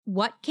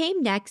What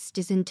Came Next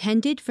is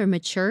intended for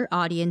mature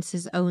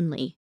audiences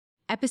only.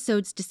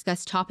 Episodes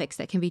discuss topics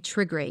that can be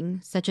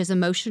triggering, such as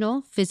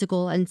emotional,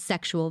 physical, and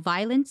sexual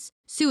violence,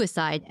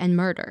 suicide, and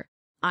murder.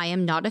 I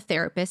am not a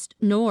therapist,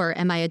 nor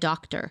am I a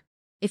doctor.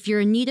 If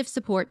you're in need of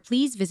support,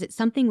 please visit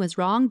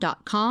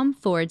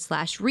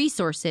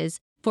somethingwaswrong.com/resources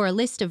for a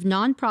list of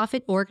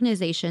nonprofit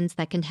organizations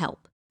that can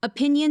help.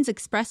 Opinions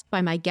expressed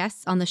by my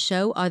guests on the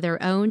show are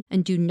their own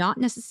and do not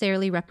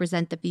necessarily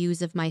represent the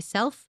views of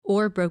myself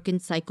or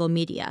Broken Cycle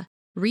Media.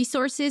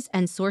 Resources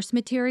and source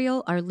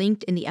material are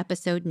linked in the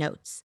episode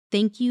notes.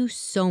 Thank you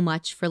so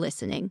much for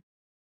listening.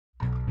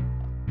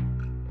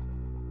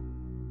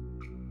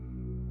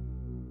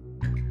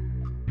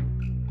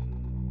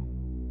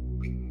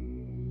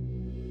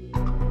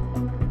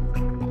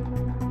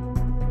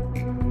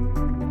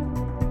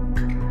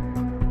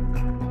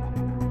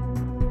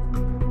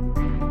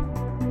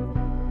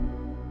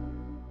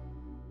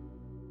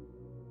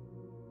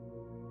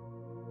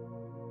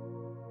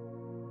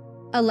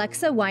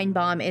 Alexa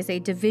Weinbaum is a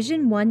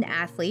Division I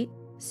athlete,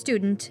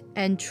 student,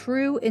 and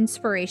true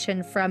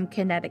inspiration from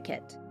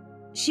Connecticut.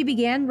 She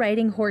began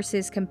riding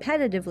horses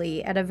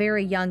competitively at a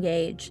very young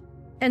age,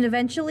 and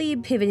eventually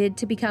pivoted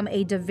to become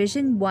a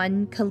Division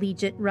I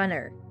collegiate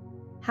runner.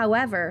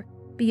 However,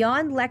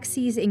 beyond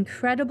Lexi's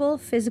incredible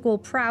physical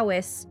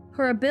prowess,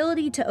 her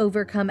ability to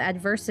overcome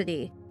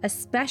adversity,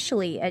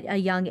 especially at a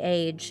young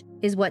age,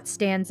 is what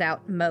stands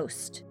out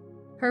most.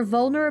 Her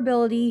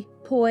vulnerability,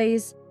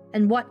 poise,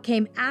 and what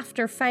came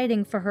after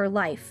fighting for her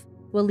life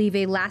will leave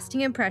a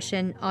lasting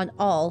impression on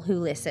all who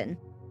listen.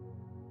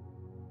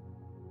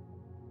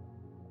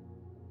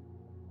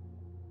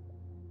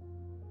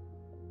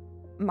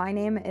 My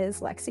name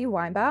is Lexi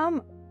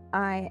Weinbaum.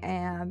 I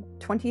am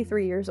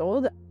 23 years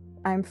old.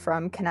 I'm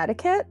from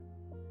Connecticut.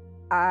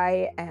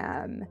 I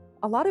am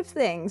a lot of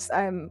things.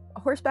 I'm a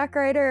horseback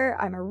rider,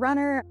 I'm a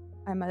runner,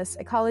 I'm a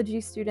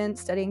psychology student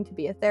studying to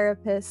be a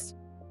therapist.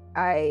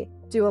 I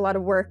do a lot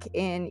of work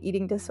in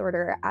eating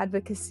disorder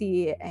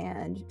advocacy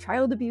and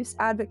child abuse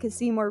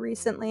advocacy more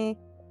recently.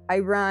 I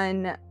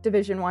run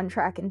Division I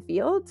track and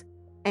field,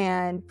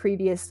 and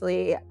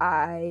previously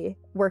I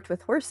worked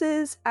with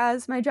horses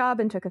as my job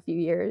and took a few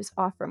years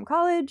off from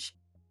college.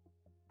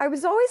 I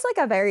was always like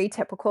a very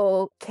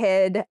typical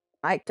kid.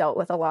 I dealt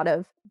with a lot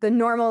of the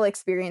normal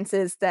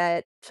experiences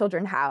that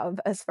children have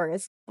as far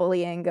as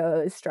bullying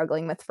goes,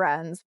 struggling with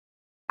friends.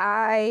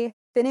 I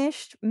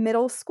finished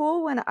middle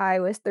school when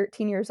I was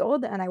 13 years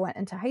old and I went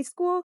into high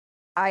school.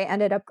 I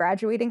ended up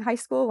graduating high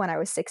school when I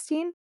was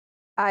 16.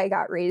 I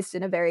got raised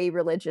in a very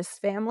religious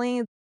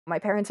family. My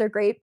parents are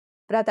great,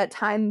 but at that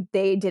time,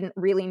 they didn't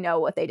really know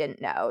what they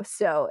didn't know.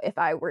 So if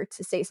I were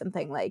to say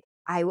something like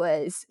I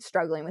was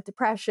struggling with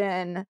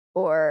depression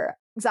or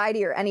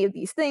anxiety or any of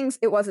these things,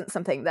 it wasn't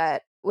something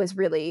that was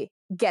really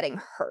getting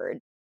heard.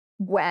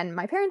 When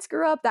my parents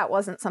grew up, that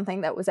wasn't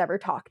something that was ever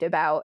talked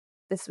about.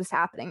 This was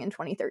happening in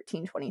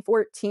 2013,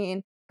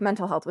 2014.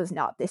 Mental health was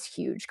not this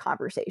huge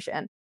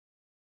conversation.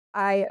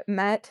 I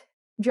met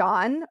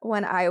John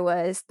when I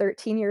was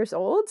 13 years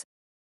old.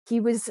 He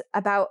was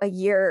about a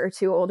year or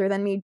two older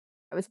than me.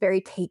 I was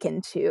very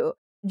taken to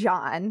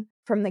John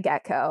from the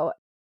get-go.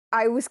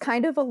 I was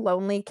kind of a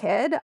lonely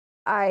kid.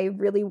 I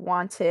really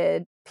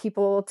wanted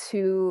people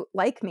to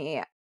like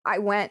me. I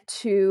went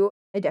to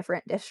a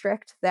different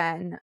district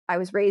than I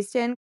was raised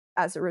in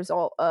as a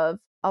result of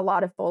a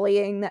lot of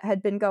bullying that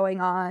had been going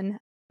on,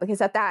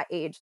 because at that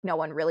age, no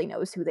one really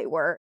knows who they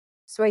were.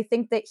 So I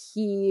think that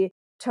he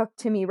took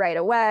to me right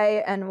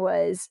away and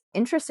was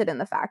interested in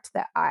the fact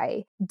that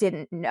I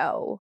didn't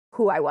know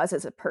who I was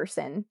as a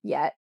person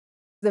yet.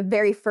 The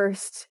very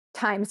first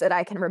times that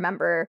I can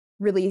remember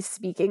really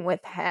speaking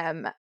with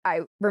him,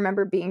 I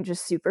remember being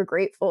just super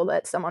grateful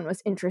that someone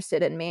was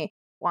interested in me,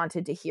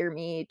 wanted to hear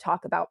me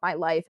talk about my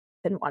life,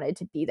 and wanted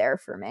to be there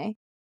for me.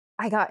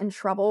 I got in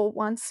trouble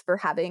once for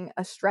having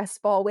a stress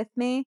ball with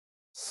me.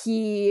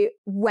 He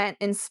went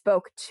and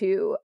spoke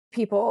to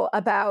people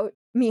about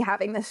me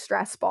having this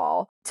stress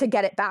ball to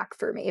get it back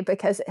for me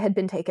because it had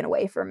been taken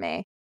away from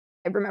me.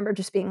 I remember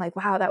just being like,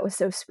 wow, that was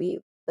so sweet.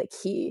 Like,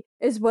 he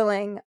is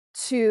willing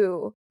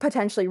to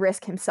potentially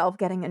risk himself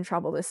getting in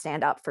trouble to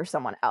stand up for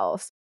someone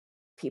else.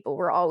 People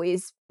were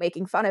always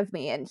making fun of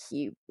me, and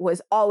he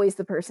was always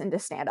the person to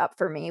stand up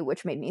for me,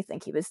 which made me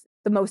think he was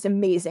the most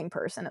amazing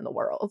person in the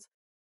world.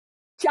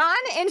 John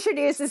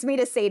introduces me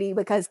to Sadie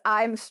because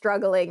I'm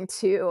struggling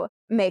to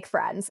make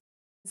friends.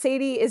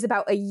 Sadie is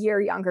about a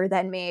year younger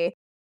than me.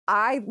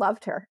 I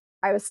loved her.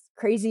 I was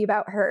crazy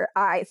about her.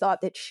 I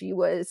thought that she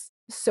was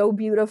so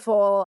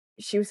beautiful.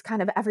 She was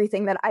kind of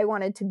everything that I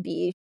wanted to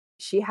be.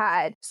 She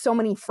had so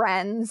many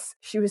friends.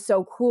 She was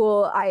so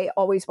cool. I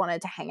always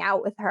wanted to hang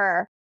out with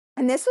her.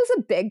 And this was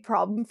a big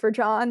problem for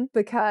John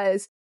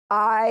because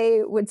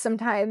I would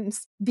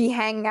sometimes be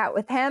hanging out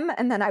with him,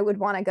 and then I would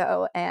want to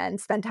go and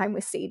spend time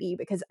with Sadie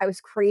because I was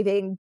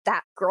craving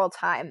that girl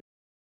time.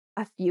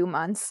 A few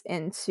months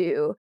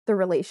into the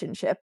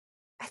relationship,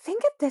 I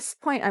think at this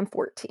point I'm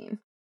 14.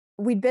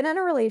 We'd been in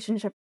a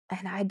relationship,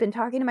 and I'd been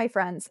talking to my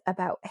friends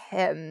about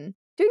him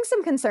doing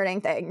some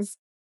concerning things.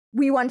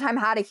 We one time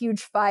had a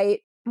huge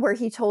fight where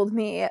he told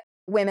me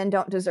women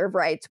don't deserve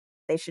rights.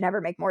 They should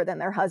never make more than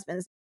their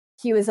husbands.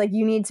 He was like,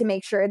 you need to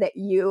make sure that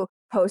you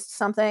post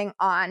something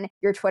on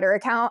your Twitter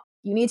account.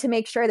 You need to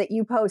make sure that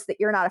you post that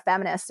you're not a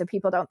feminist so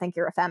people don't think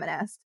you're a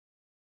feminist.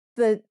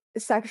 The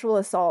sexual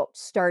assault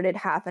started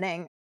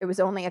happening. It was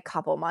only a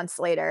couple months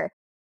later.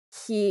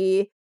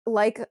 He,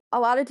 like a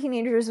lot of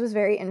teenagers, was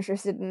very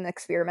interested in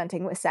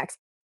experimenting with sex.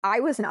 I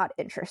was not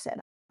interested.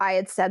 I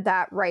had said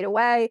that right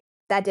away.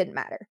 That didn't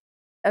matter.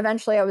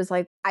 Eventually, I was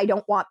like, I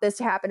don't want this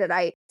to happen. And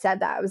I said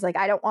that. I was like,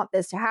 I don't want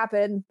this to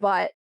happen,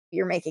 but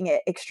you're making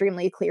it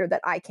extremely clear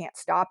that I can't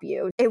stop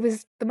you. It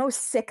was the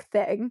most sick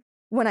thing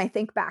when I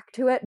think back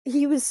to it.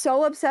 He was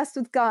so obsessed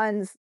with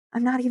guns.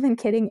 I'm not even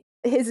kidding.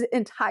 His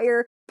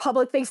entire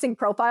public-facing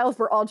profiles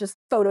were all just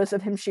photos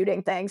of him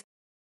shooting things.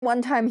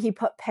 One time he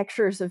put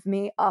pictures of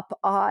me up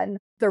on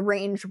the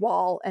range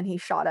wall and he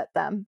shot at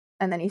them.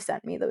 And then he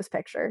sent me those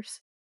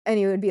pictures. And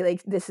he would be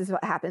like, this is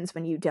what happens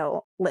when you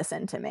don't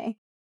listen to me.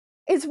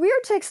 It's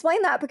weird to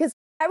explain that because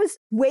I was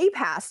way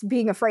past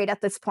being afraid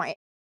at this point.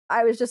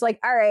 I was just like,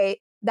 all right,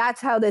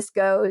 that's how this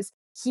goes.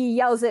 He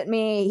yells at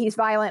me. He's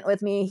violent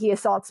with me. He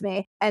assaults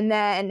me. And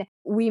then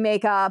we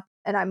make up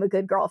and I'm a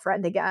good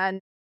girlfriend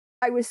again.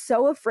 I was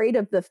so afraid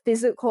of the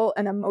physical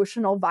and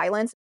emotional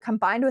violence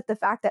combined with the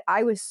fact that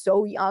I was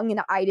so young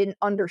and I didn't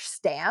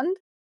understand.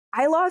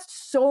 I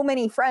lost so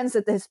many friends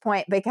at this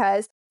point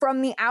because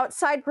from the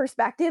outside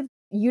perspective,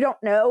 you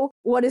don't know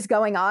what is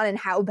going on and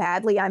how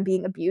badly I'm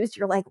being abused.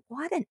 You're like,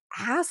 what an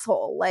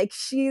asshole. Like,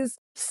 she's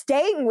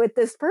staying with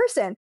this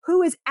person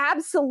who is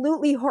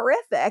absolutely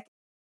horrific.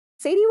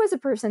 Sadie was a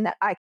person that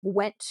I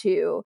went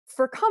to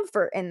for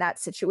comfort in that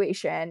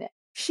situation.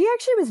 She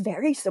actually was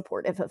very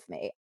supportive of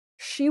me.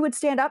 She would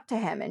stand up to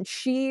him, and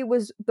she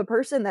was the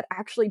person that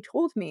actually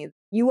told me,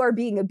 you are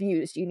being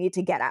abused. You need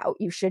to get out.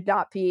 You should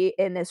not be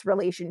in this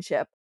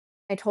relationship.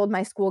 I told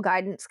my school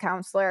guidance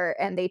counselor,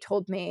 and they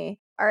told me,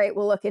 all right,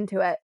 we'll look into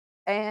it.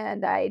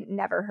 And I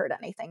never heard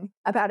anything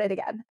about it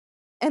again.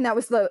 And that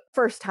was the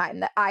first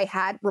time that I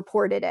had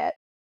reported it.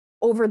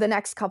 Over the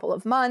next couple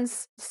of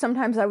months,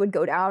 sometimes I would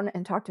go down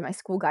and talk to my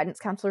school guidance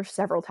counselor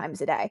several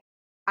times a day.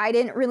 I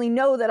didn't really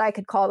know that I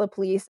could call the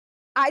police.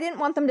 I didn't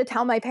want them to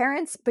tell my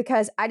parents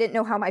because I didn't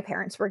know how my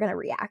parents were going to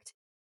react.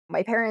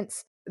 My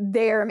parents,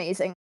 they're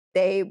amazing.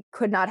 They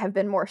could not have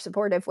been more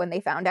supportive when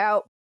they found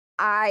out.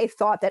 I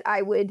thought that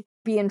I would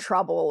be in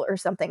trouble or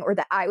something, or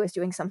that I was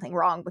doing something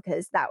wrong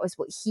because that was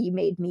what he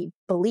made me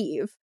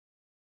believe.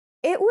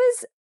 It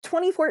was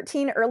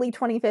 2014, early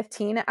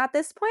 2015 at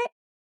this point.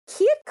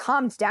 He had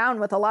calmed down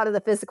with a lot of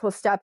the physical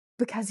stuff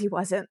because he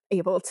wasn't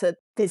able to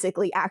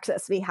physically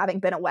access me having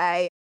been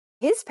away.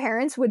 His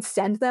parents would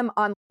send them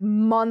on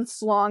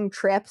months-long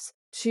trips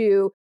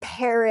to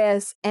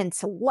Paris and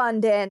to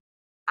London.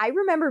 I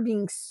remember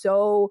being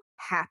so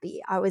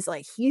happy. I was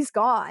like, he's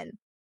gone.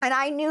 And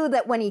I knew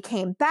that when he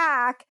came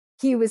back,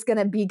 he was going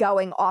to be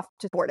going off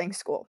to boarding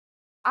school.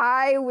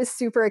 I was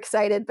super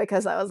excited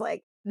because I was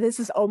like, this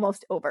is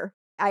almost over.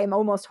 I am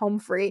almost home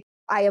free.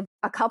 I have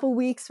a couple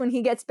weeks when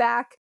he gets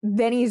back,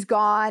 then he's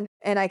gone,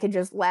 and I can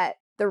just let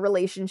the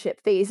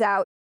relationship phase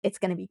out. It's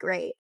going to be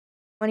great.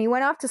 When he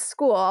went off to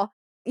school,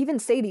 even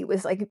Sadie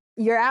was like,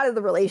 you're out of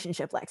the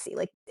relationship, Lexi.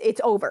 Like,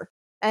 it's over.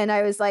 And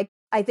I was like,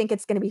 I think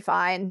it's going to be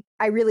fine.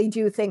 I really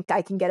do think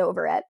I can get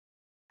over it.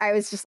 I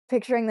was just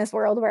picturing this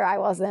world where I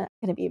wasn't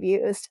going to be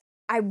abused.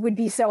 I would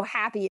be so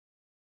happy.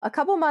 A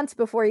couple months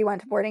before he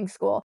went to boarding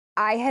school,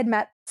 I had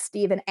met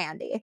Steve and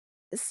Andy.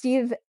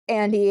 Steve,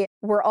 Andy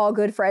were all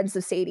good friends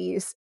of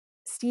Sadie's.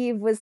 Steve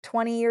was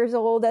 20 years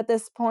old at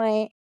this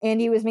point.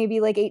 Andy was maybe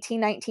like 18,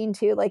 19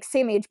 too, like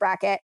same age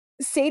bracket.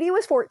 Sadie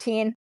was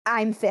 14.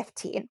 I'm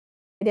 15.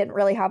 I didn't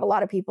really have a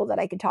lot of people that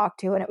I could talk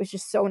to, and it was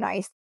just so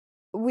nice.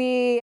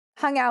 We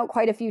hung out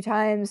quite a few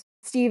times.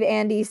 Steve,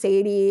 Andy,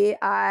 Sadie,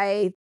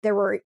 there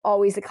were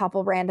always a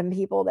couple random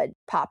people that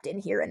popped in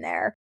here and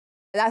there.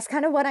 That's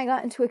kind of when I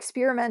got into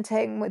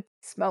experimenting with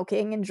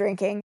smoking and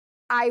drinking.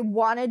 I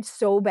wanted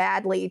so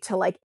badly to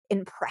like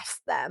impress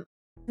them.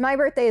 My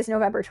birthday is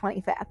November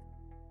 25th.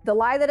 The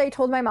lie that I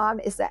told my mom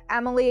is that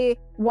Emily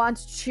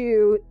wants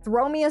to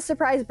throw me a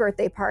surprise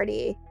birthday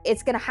party.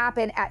 It's going to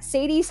happen at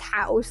Sadie's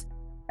house.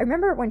 I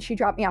remember when she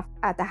dropped me off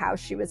at the house,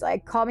 she was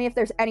like, call me if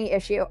there's any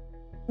issue.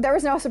 There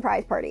was no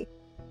surprise party.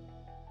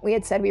 We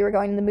had said we were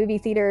going to the movie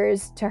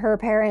theaters to her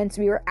parents.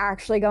 We were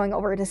actually going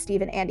over to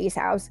Steve and Andy's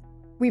house.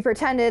 We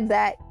pretended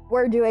that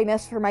we're doing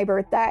this for my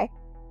birthday.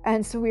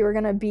 And so we were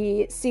going to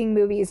be seeing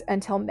movies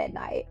until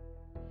midnight.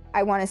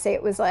 I want to say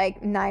it was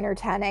like 9 or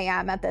 10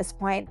 a.m. at this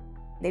point.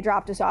 They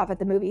dropped us off at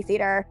the movie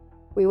theater.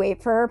 We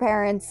wait for her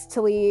parents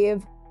to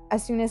leave.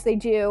 As soon as they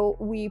do,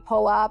 we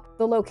pull up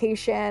the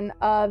location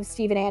of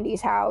Steve and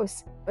Andy's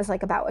house. It was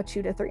like about a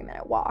 2 to 3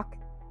 minute walk.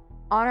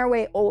 On our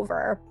way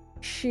over,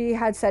 she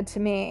had said to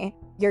me,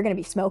 you're going to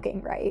be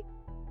smoking, right?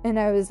 And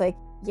I was like,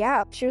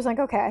 yeah. She was like,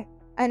 okay.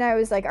 And I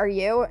was like, are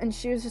you? And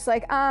she was just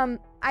like, I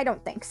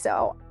don't think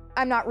so.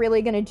 I'm not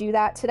really going to do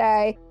that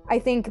today. I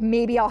think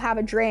maybe I'll have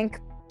a drink.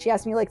 She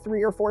asked me like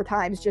 3 or 4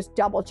 times, just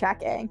double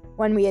checking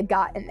when we had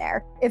gotten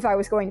there if I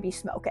was going to be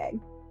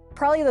smoking.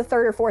 Probably the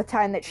 3rd or 4th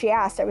time that she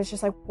asked, I was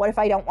just like, what if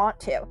I don't want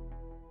to?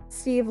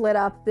 Steve lit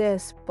up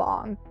this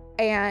bong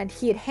and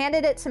he had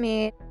handed it to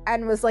me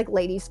and was like,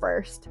 ladies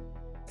first.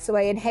 So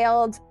I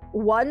inhaled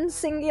one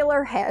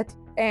singular hit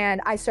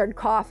and I started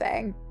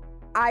coughing.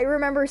 I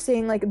remember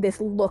seeing like this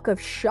look of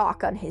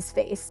shock on his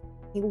face.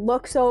 He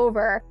looks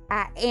over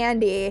at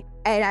Andy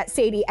and at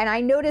Sadie, and I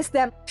noticed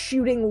them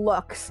shooting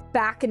looks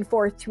back and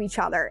forth to each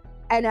other.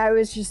 And I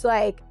was just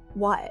like,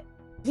 what?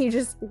 He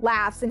just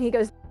laughs and he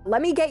goes,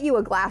 let me get you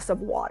a glass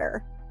of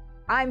water.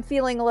 I'm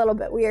feeling a little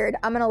bit weird.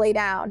 I'm gonna lay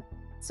down.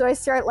 So I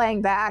start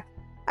laying back.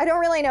 I don't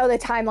really know the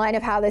timeline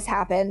of how this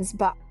happens,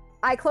 but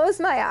I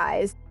closed my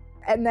eyes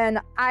and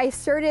then I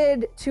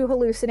started to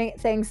hallucinate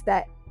things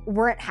that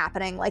weren't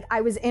happening. Like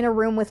I was in a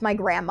room with my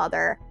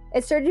grandmother.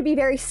 It started to be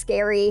very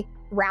scary.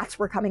 Rats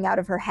were coming out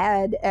of her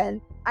head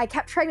and I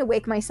kept trying to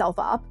wake myself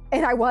up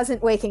and I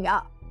wasn't waking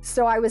up.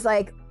 So I was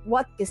like,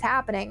 what is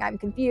happening? I'm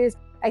confused.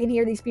 I can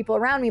hear these people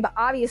around me, but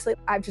obviously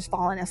I've just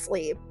fallen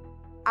asleep.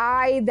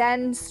 I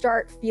then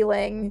start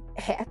feeling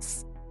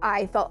hits.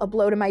 I felt a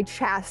blow to my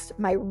chest,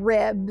 my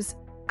ribs.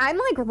 I'm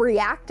like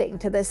reacting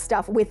to this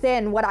stuff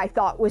within what I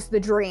thought was the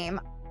dream.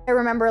 I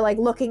remember like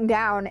looking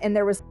down and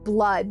there was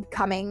blood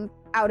coming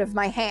out of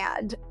my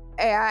hand.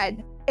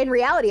 And in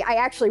reality, I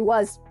actually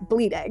was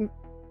bleeding.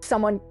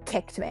 Someone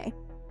kicked me.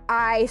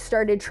 I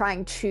started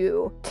trying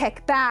to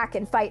kick back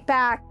and fight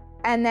back.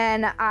 And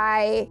then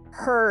I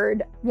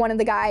heard one of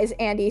the guys,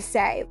 Andy,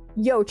 say,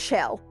 yo,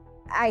 chill.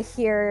 I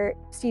hear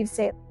Steve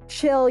say,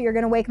 chill, you're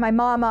gonna wake my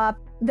mom up.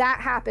 That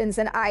happens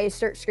and I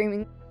start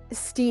screaming.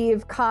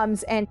 Steve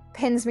comes and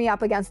pins me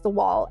up against the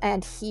wall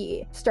and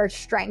he starts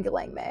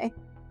strangling me.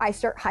 I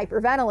start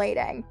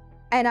hyperventilating.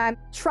 And I'm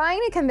trying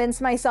to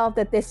convince myself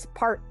that this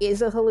part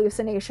is a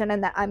hallucination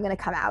and that I'm gonna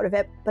come out of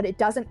it, but it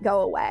doesn't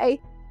go away.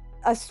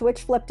 A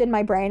switch flipped in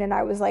my brain and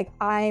I was like,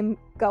 I'm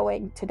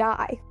going to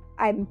die.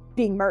 I'm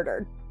being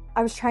murdered.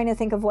 I was trying to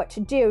think of what to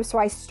do. So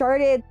I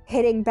started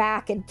hitting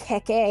back and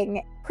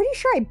kicking. Pretty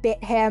sure I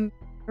bit him.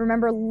 I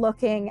remember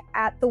looking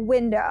at the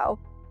window.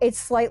 It's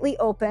slightly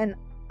open.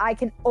 I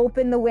can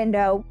open the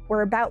window.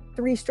 We're about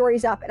 3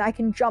 stories up and I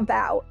can jump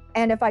out.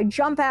 And if I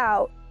jump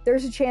out,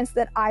 there's a chance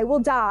that I will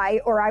die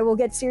or I will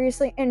get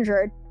seriously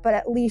injured, but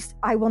at least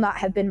I will not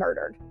have been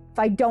murdered. If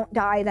I don't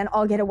die, then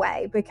I'll get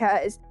away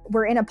because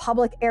we're in a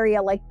public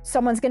area. Like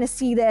someone's going to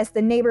see this.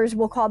 The neighbors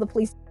will call the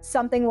police.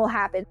 Something will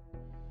happen.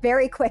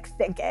 Very quick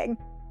thinking.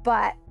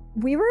 But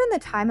we were in the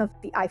time of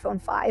the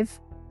iPhone 5.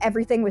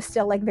 Everything was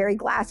still like very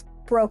glass,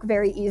 broke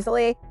very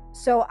easily.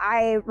 So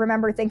I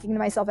remember thinking to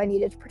myself, I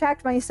needed to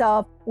protect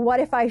myself.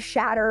 What if I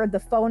shatter the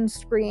phone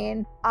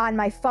screen on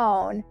my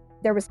phone?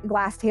 There was a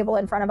glass table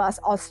in front of us.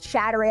 I'll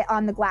shatter it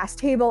on the glass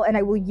table and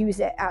I will use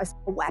it as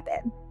a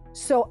weapon.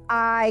 So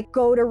I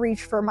go to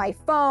reach for my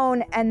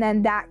phone and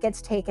then that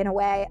gets taken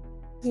away.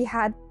 He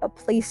had a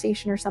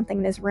PlayStation or something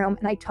in his room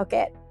and I took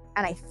it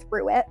and I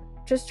threw it,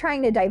 just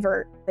trying to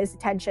divert his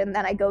attention.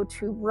 Then I go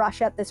to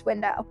rush at this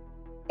window.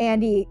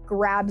 Andy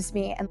grabs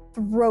me and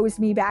throws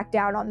me back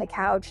down on the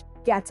couch,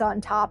 gets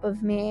on top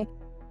of me.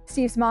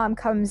 Steve's mom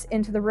comes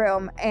into the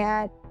room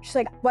and she's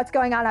like, what's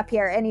going on up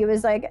here? And he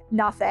was like,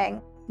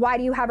 nothing. Why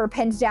do you have her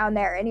pinned down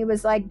there? And he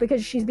was like,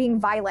 because she's being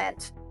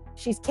violent.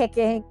 She's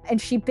kicking and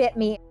she bit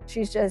me.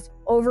 She's just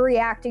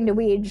overreacting to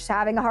weed, just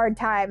having a hard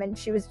time. And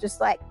she was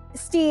just like,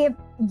 Steve,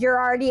 you're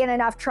already in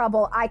enough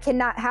trouble. I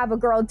cannot have a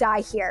girl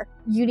die here.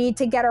 You need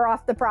to get her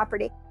off the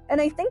property. And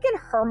I think in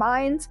her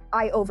mind,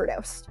 I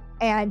overdosed.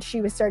 And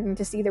she was starting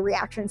to see the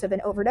reactions of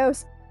an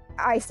overdose.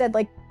 I said,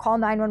 like, call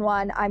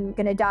 911. I'm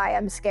going to die.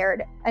 I'm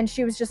scared. And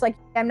she was just like,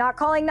 I'm not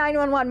calling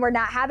 911. We're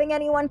not having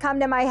anyone come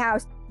to my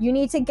house. You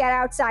need to get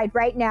outside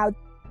right now.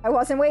 I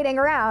wasn't waiting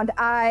around.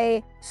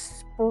 I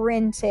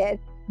sprinted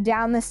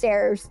down the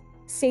stairs.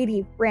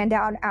 Sadie ran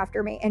down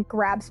after me and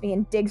grabs me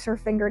and digs her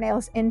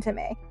fingernails into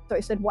me. So I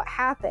said, what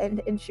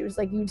happened? And she was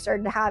like, you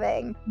started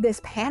having this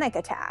panic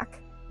attack.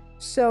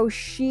 So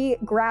she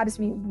grabs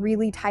me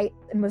really tight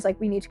and was like,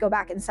 we need to go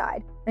back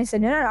inside. And I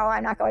said, no,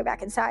 I'm not going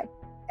back inside.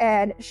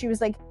 And she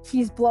was like,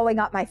 he's blowing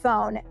up my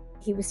phone.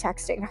 He was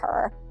texting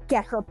her,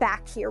 get her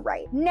back here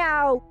right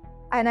now.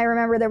 And I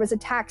remember there was a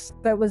text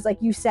that was like,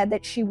 you said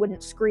that she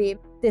wouldn't scream.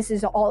 This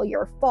is all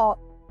your fault.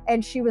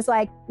 And she was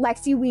like,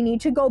 Lexi, we need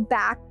to go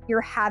back.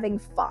 You're having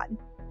fun.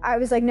 I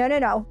was like,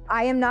 no,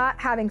 I am not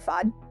having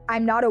fun.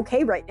 I'm not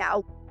okay right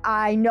now.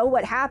 I know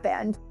what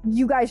happened.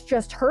 You guys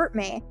just hurt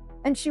me.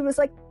 And she was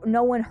like,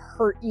 no one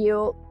hurt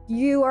you.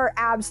 You are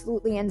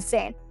absolutely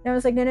insane. And I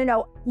was like,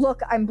 no,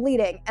 look, I'm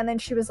bleeding. And then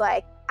she was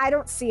like, I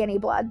don't see any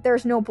blood.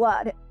 There's no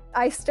blood.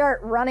 I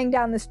start running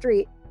down the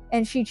street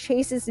and she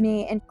chases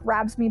me and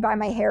grabs me by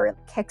my hair and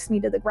kicks me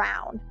to the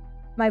ground.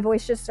 My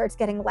voice just starts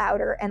getting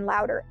louder and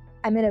louder.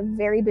 I'm in a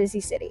very busy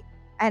city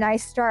and I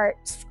start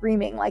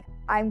screaming like,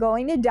 I'm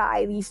going to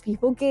die. These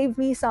people gave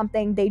me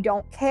something. They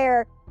don't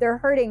care. They're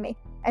hurting me.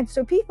 And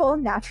so people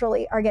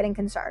naturally are getting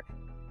concerned.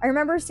 I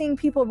remember seeing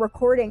people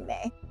recording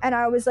me, and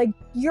I was like,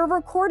 you're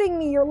recording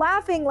me, you're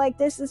laughing, like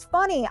this is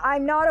funny.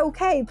 I'm not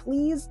okay.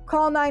 Please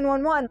call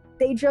 911.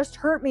 They just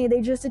hurt me.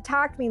 They just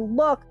attacked me.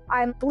 Look,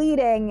 I'm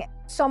bleeding.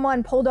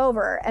 Someone pulled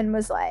over and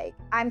was like,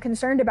 I'm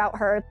concerned about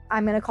her.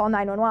 I'm going to call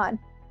 911.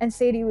 And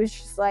Sadie was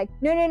just like,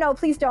 no,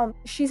 please don't.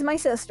 She's my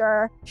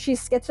sister.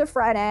 She's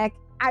schizophrenic.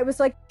 I was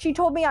like, she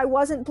told me I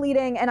wasn't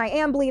bleeding and I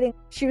am bleeding.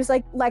 She was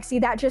like,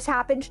 Lexi, that just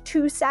happened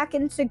 2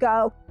 seconds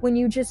ago when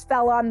you just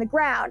fell on the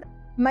ground.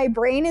 My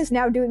brain is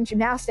now doing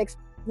gymnastics.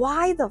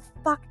 Why the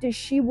fuck does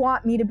she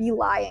want me to be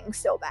lying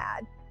so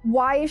bad?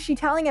 Why is she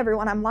telling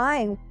everyone I'm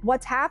lying?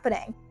 What's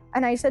happening?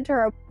 And I said to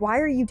her, why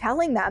are you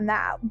telling them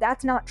that?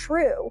 That's not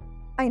true.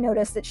 I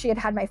noticed that she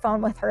had my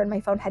phone with her and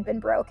my phone had been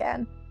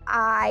broken.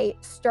 I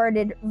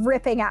started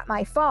ripping at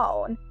my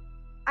phone.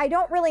 I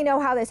don't really know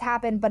how this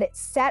happened, but it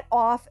set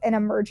off an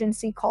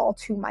emergency call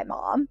to my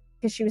mom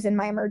because she was in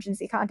my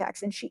emergency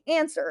contacts, and she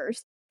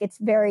answers. It's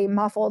very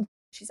muffled.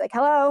 She's like,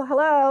 hello,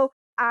 hello.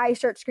 I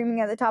start screaming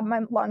at the top of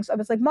my lungs. I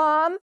was like,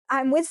 Mom,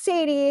 I'm with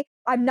Sadie.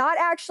 I'm not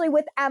actually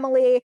with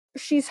Emily.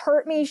 She's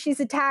hurt me. She's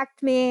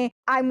attacked me.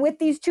 I'm with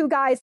these 2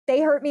 guys.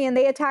 They hurt me and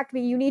they attacked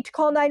me. You need to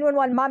call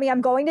 911. Mommy,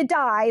 I'm going to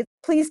die.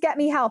 Please get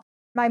me help.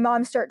 My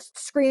mom starts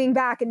screaming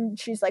back and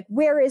she's like,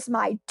 where is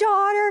my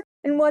daughter?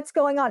 And what's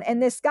going on?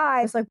 And this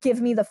guy is like,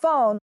 give me the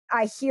phone.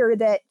 I hear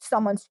that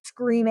someone's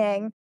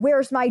screaming,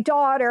 where's my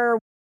daughter?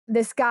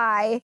 This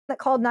guy that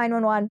called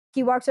 911,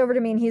 he walks over to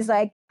me and he's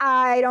like,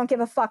 I don't give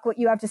a fuck what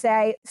you have to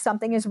say.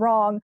 Something is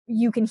wrong.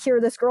 You can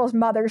hear this girl's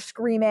mother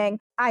screaming.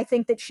 I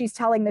think that she's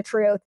telling the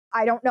truth.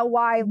 I don't know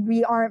why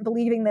we aren't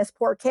believing this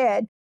poor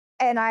kid.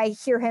 And I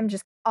hear him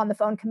just on the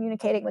phone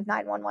communicating with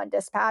 911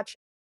 dispatch.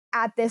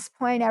 At this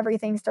point,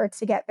 everything starts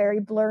to get very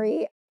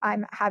blurry.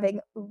 I'm having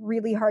a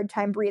really hard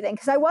time breathing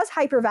because I was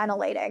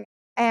hyperventilating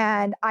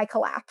and I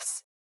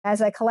collapse.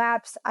 As I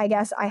collapse, I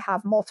guess I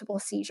have multiple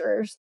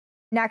seizures.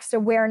 Next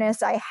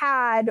awareness I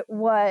had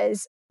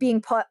was being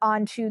put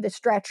onto the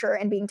stretcher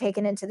and being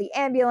taken into the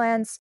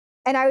ambulance.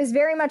 And I was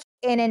very much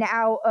in and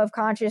out of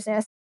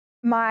consciousness.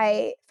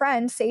 My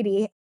friend,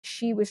 Sadie,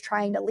 she was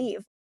trying to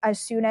leave. As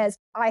soon as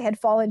I had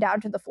fallen down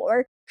to the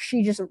floor,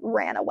 she just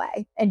ran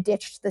away and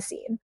ditched the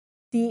scene.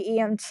 The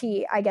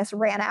EMT, I guess,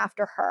 ran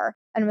after her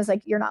and was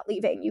like, you're not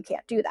leaving. You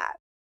can't do that.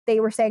 They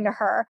were saying to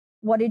her,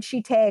 what did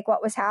she take?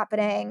 What was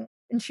happening?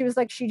 And she was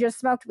like, she just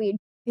smoked weed.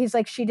 He's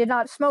like, she did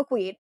not smoke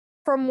weed.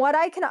 From what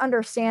I can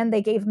understand,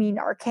 they gave me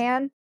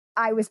Narcan.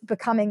 I was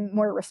becoming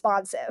more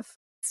responsive.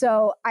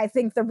 So I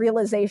think the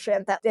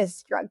realization that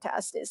this drug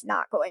test is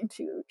not going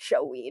to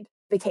show weed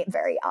became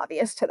very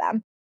obvious to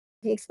them.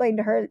 He explained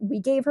to her, we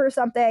gave her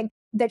something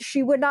that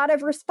she would not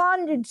have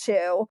responded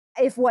to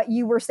if what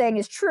you were saying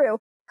is true.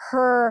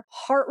 Her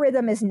heart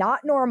rhythm is not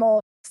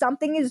normal.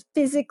 Something is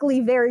physically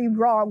very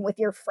wrong with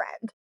your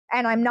friend.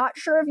 And I'm not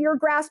sure if you're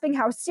grasping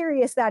how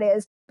serious that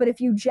is, but if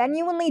you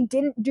genuinely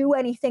didn't do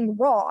anything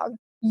wrong,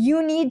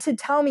 you need to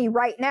tell me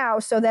right now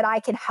so that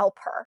I can help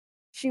her.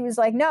 She was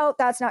like, no,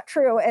 that's not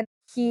true. And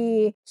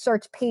he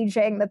starts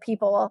paging the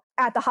people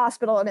at the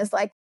hospital and is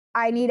like,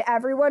 I need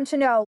everyone to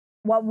know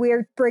what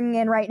we're bringing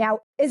in right now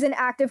is an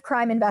active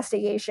crime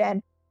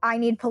investigation. I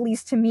need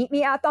police to meet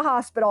me at the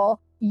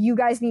hospital. You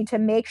guys need to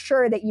make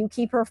sure that you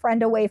keep her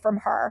friend away from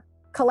her.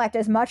 Collect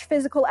as much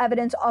physical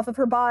evidence off of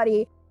her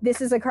body. This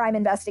is a crime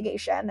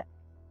investigation.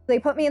 They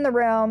put me in the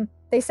room.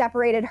 They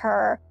separated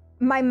her.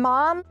 My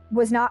mom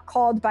was not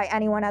called by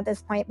anyone at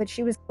this point, but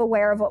she was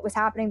aware of what was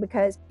happening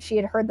because she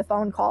had heard the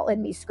phone call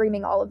and me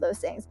screaming all of those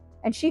things.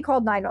 And she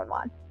called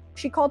 911.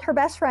 She called her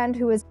best friend,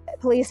 who was a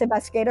police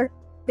investigator.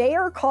 They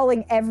are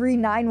calling every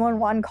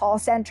 911 call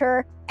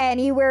center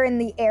anywhere in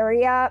the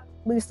area,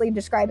 loosely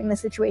describing the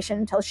situation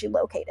until she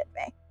located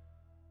me.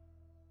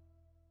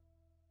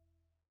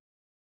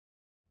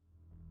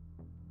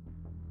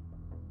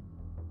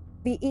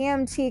 The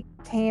EMT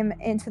came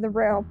into the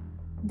room.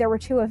 There were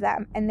 2 of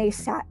them, and they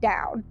sat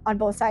down on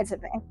both sides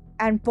of me,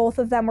 and both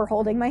of them were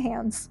holding my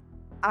hands.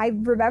 I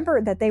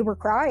remembered that they were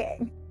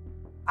crying.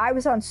 I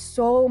was on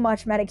so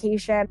much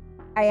medication.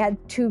 I had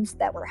tubes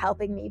that were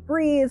helping me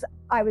breathe.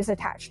 I was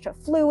attached to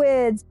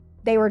fluids.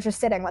 They were just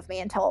sitting with me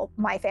until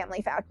my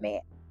family found me.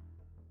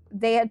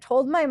 They had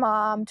told my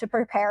mom to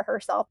prepare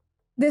herself.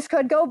 This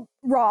could go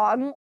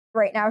wrong.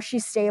 Right now,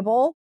 she's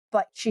stable,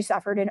 but she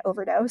suffered an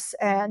overdose,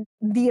 and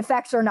the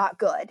effects are not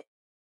good.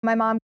 My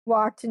mom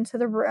walked into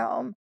the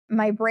room.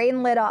 My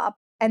brain lit up,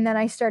 and then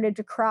I started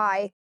to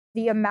cry.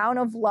 The amount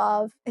of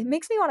love, it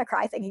makes me want to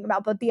cry thinking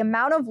about, but the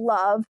amount of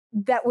love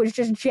that was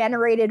just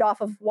generated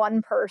off of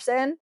one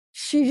person,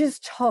 she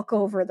just took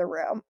over the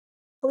room.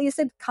 Police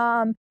had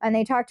come and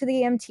they talked to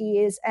the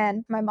EMTs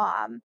and my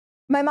mom.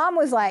 My mom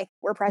was like,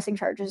 we're pressing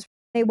charges.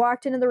 They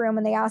walked into the room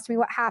and they asked me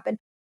what happened.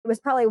 It was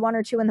probably 1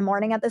 or 2 in the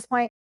morning at this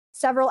point.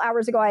 Several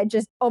hours ago, I had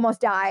just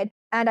almost died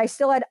and I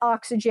still had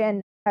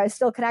oxygen. I was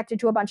still connected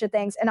to a bunch of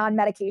things and on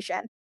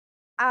medication.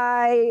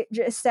 I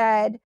just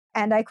said,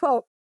 and I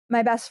quote,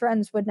 my best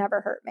friends would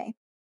never hurt me.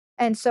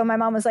 And so my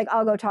mom was like,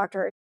 I'll go talk to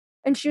her.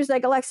 And she was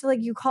like, Alexa,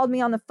 like you called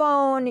me on the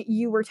phone.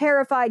 You were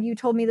terrified. You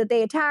told me that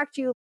they attacked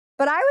you.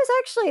 But I was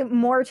actually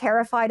more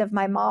terrified of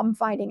my mom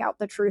finding out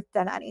the truth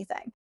than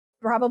anything,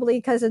 probably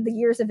because of the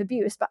years of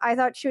abuse. But I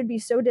thought she would be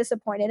so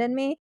disappointed in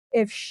me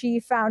if she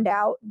found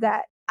out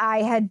that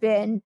I had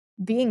been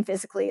being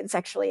physically and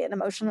sexually and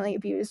emotionally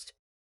abused.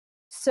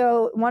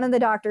 So one of the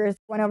doctors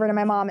went over to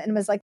my mom and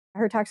was like,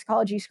 her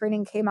toxicology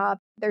screening came up.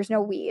 There's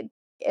no weed.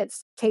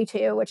 It's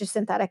K2, which is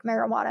synthetic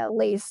marijuana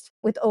laced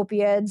with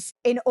opiates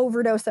in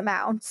overdose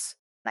amounts.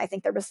 And I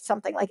think there was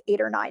something like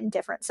 8 or 9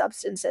 different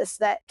substances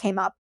that came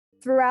up.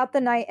 Throughout the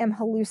night, I'm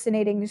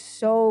hallucinating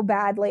so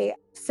badly.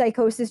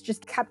 Psychosis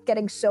just kept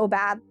getting so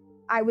bad.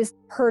 I was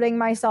hurting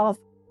myself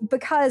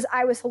because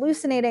I was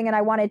hallucinating and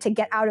I wanted to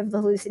get out of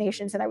the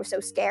hallucinations and I was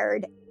so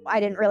scared. I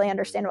didn't really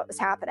understand what was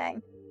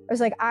happening. I was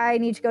like, I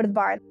need to go to the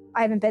bar.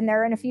 I haven't been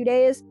there in a few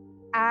days.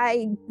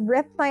 I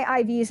rip my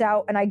IVs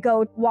out and I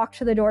go walk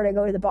to the door to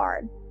go to the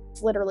bar.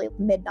 It's literally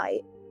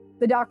midnight.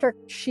 The doctor,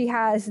 she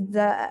has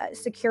the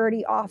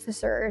security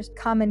officers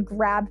come and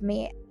grab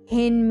me,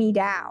 pin me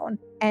down,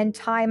 and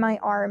tie my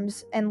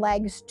arms and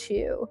legs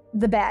to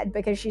the bed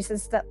because she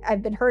says that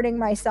I've been hurting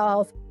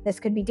myself. This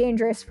could be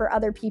dangerous for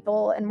other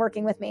people and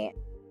working with me.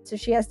 So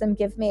she has them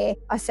give me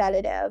a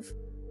sedative.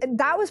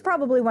 That was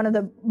probably one of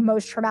the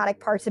most traumatic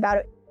parts about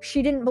it.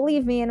 She didn't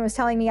believe me and was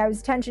telling me I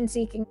was attention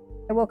seeking.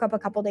 I woke up a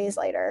couple days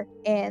later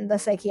in the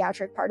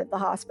psychiatric part of the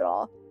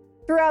hospital.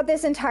 Throughout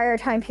this entire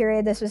time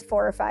period, this was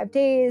 4 or 5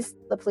 days,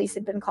 the police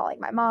had been calling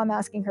my mom,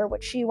 asking her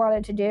what she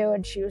wanted to do.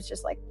 And she was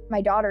just like,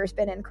 my daughter's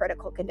been in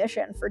critical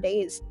condition for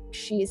days.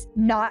 She's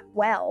not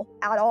well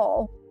at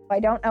all.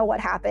 I don't know what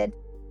happened.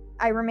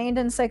 I remained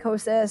in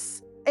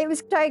psychosis. It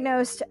was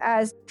diagnosed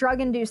as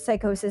drug-induced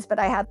psychosis, but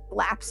I had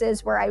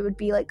lapses where I would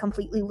be like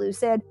completely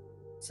lucid.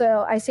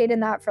 So I stayed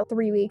in that for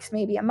 3 weeks,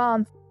 maybe a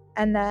month.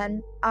 And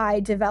then I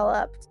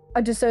developed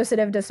a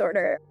dissociative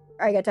disorder.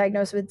 I got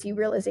diagnosed with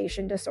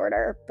derealization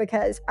disorder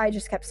because I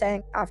just kept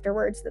saying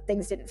afterwards that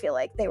things didn't feel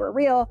like they were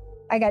real.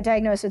 I got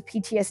diagnosed with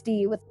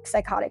PTSD with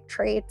psychotic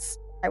traits.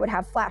 I would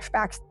have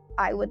flashbacks.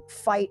 I would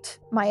fight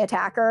my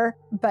attacker,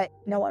 but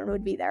no one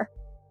would be there.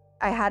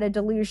 I had a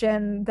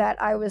delusion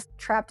that I was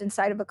trapped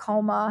inside of a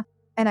coma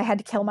and I had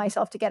to kill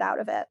myself to get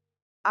out of it.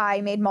 I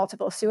made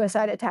multiple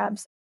suicide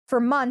attempts. For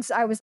months,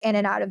 I was in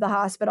and out of the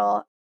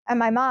hospital. And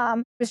my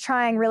mom was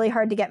trying really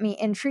hard to get me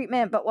in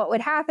treatment. But what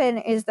would happen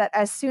is that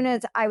as soon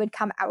as I would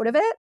come out of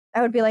it,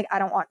 I would be like, I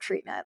don't want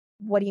treatment.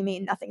 What do you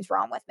mean nothing's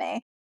wrong with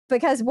me?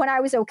 Because when I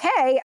was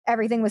okay,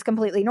 everything was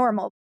completely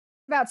normal.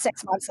 About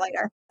 6 months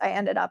later, I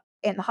ended up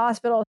in the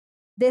hospital.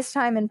 This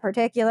time in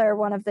particular,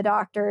 one of the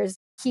doctors,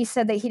 he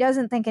said that he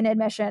doesn't think an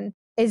admission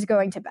is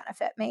going to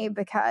benefit me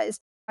because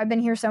I've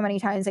been here so many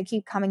times. I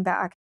keep coming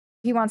back.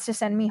 He wants to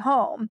send me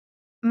home.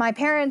 My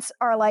parents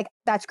are like,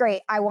 that's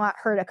great. I want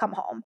her to come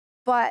home.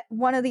 But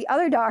one of the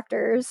other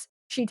doctors,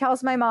 she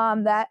tells my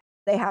mom that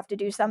they have to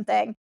do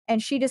something. And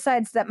she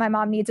decides that my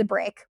mom needs a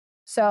break.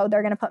 So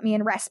they're going to put me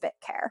in respite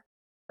care.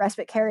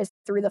 Respite care is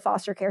through the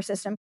foster care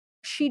system.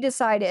 She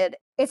decided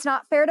it's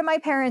not fair to my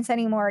parents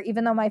anymore,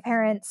 even though my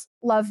parents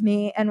love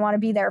me and want to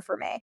be there for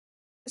me.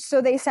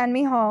 So they send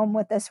me home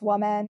with this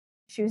woman.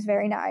 She was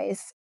very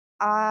nice.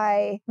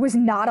 I was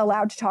not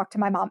allowed to talk to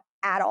my mom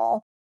at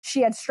all.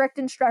 She had strict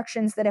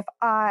instructions that if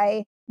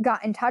I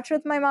got in touch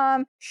with my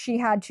mom, she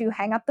had to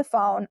hang up the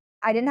phone.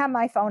 I didn't have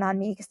my phone on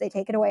me because they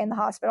take it away in the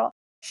hospital.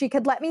 She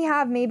could let me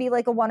have maybe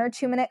like a 1 or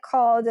 2 minute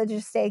call to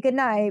just say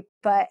goodnight.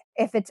 But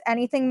if it's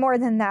anything more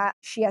than that,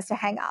 she has to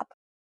hang up.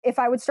 If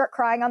I would start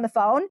crying on the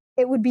phone,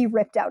 it would be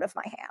ripped out of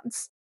my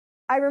hands.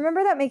 I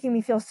remember that making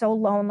me feel so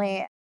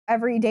lonely.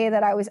 Every day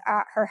that I was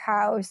at her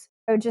house,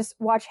 I would just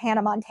watch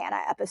Hannah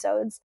Montana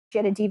episodes. She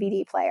had a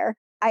DVD player.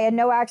 I had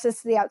no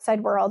access to the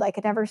outside world. I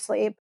could never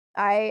sleep.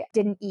 I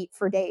didn't eat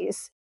for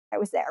days. I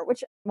was there,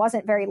 which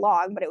wasn't very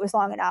long, but it was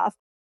long enough.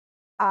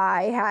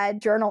 I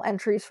had journal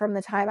entries from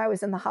the time I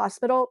was in the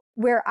hospital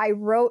where I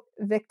wrote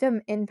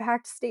victim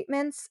impact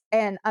statements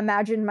and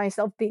imagined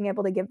myself being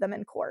able to give them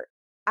in court.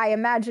 I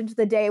imagined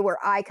the day where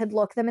I could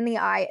look them in the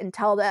eye and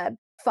tell them,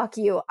 fuck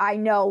you, I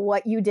know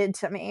what you did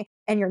to me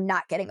and you're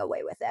not getting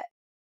away with it.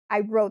 I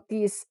wrote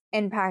these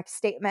impact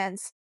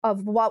statements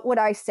of what would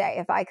I say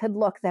if I could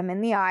look them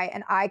in the eye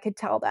and I could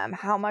tell them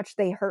how much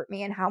they hurt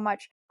me and how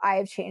much I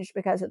have changed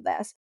because of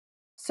this.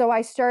 So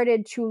I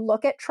started to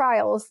look at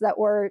trials that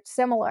were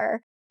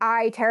similar.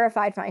 I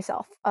terrified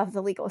myself of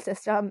the legal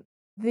system.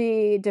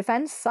 The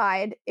defense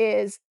side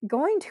is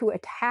going to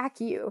attack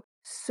you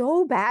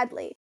so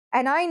badly.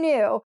 And I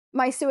knew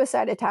my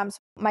suicide attempts,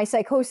 my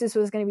psychosis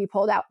was going to be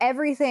pulled out.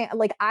 Everything,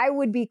 like I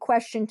would be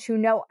questioned to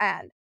no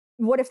end.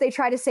 What if they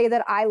try to say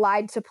that I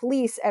lied to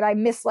police and I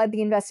misled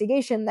the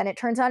investigation? Then it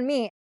turns on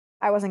me.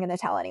 I wasn't going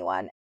to tell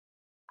anyone.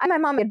 My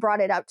mom had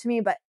brought it up to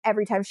me, but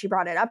every time she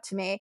brought it up to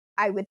me,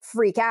 I would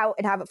freak out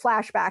and have a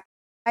flashback.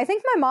 I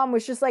think my mom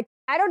was just like,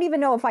 I don't even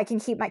know if I can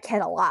keep my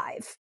kid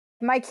alive.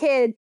 My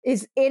kid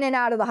is in and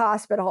out of the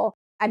hospital.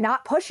 I'm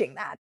not pushing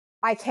that.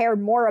 I care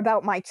more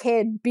about my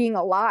kid being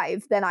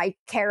alive than I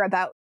care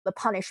about the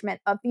punishment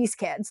of these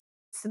kids.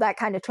 So that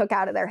kind of took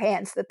out of their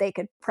hands that they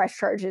could press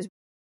charges.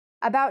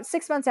 About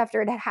 6 months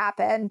after it had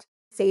happened,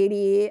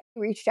 Sadie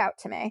reached out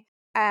to me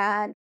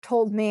and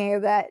told me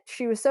that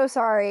she was so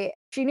sorry.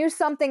 She knew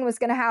something was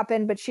going to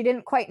happen, but she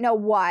didn't quite know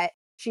what.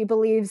 She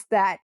believes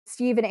that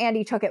Steve and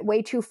Andy took it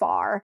way too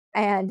far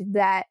and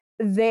that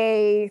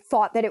they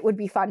thought that it would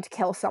be fun to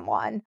kill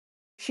someone.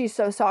 She's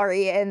so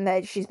sorry, and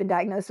that she's been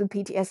diagnosed with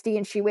PTSD,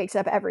 and she wakes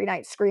up every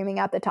night screaming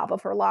at the top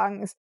of her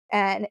lungs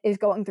and is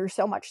going through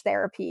so much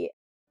therapy.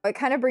 It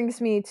kind of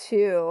brings me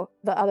to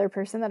the other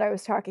person that I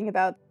was talking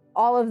about.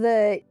 All of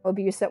the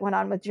abuse that went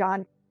on with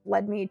John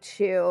led me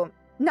to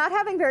not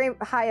having very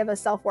high of a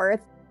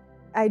self-worth.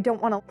 I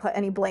don't want to put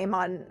any blame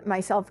on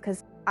myself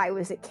because I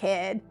was a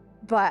kid,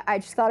 but I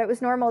just thought it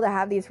was normal to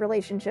have these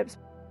relationships.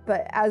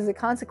 But as a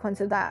consequence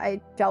of that,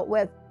 I dealt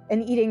with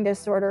an eating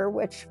disorder,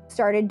 which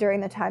started during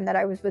the time that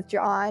I was with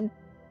John.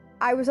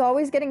 I was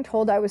always getting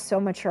told I was so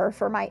mature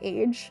for my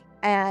age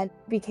and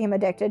became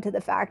addicted to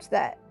the fact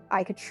that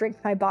I could shrink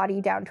my body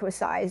down to a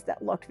size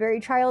that looked very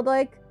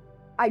childlike.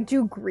 I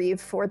do grieve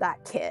for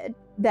that kid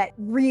that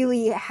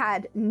really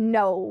had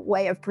no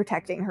way of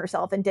protecting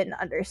herself and didn't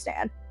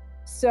understand.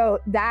 So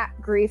that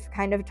grief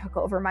kind of took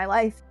over my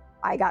life.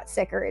 I got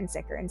sicker and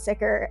sicker and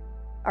sicker.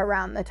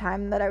 Around the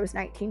time that I was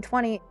 19,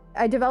 20,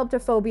 I developed a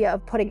phobia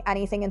of putting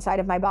anything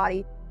inside of my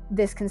body.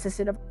 This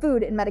consisted of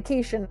food and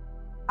medication.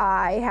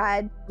 I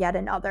had yet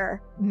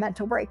another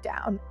mental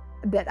breakdown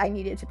that I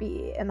needed to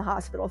be in the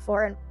hospital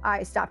for, and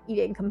I stopped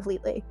eating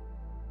completely.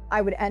 I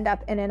would end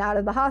up in and out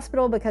of the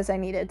hospital because I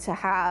needed to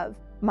have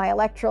my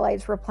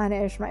electrolytes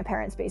replenished. My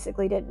parents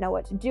basically didn't know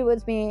what to do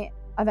with me.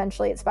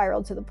 Eventually, it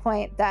spiraled to the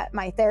point that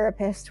my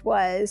therapist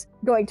was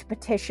going to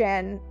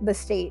petition the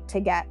state to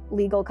get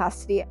legal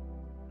custody.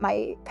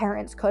 My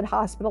parents could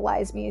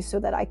hospitalize me so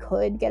that I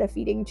could get a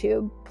feeding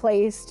tube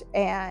placed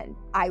and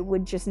I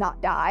would just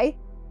not die.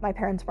 My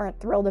parents weren't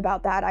thrilled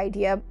about that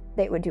idea.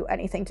 They would do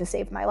anything to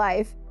save my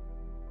life.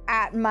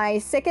 At my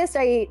sickest,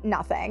 I ate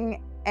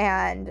nothing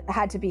and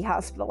had to be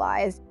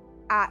hospitalized.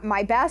 At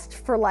my best,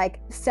 for like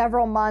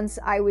several months,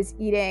 I was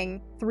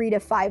eating 3 to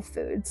 5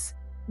 foods,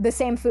 the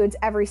same foods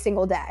every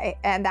single day,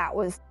 and that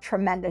was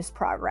tremendous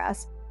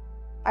progress.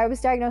 I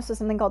was diagnosed with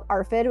something called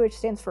ARFID, which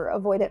stands for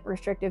Avoidant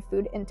Restrictive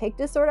Food Intake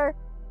Disorder,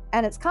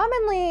 and it's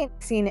commonly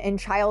seen in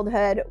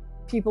childhood.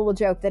 People will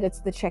joke that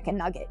it's the chicken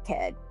nugget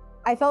kid.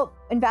 I felt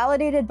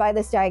invalidated by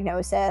this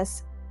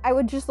diagnosis. I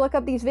would just look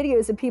up these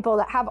videos of people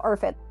that have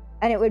ARFID,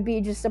 and it would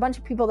be just a bunch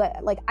of people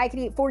that, like, I could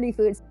eat 40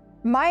 foods.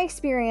 My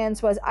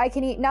experience was I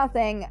can eat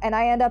nothing, and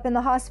I end up in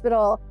the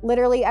hospital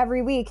literally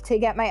every week to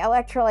get my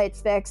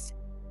electrolytes fixed.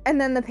 And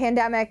then the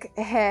pandemic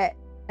hit.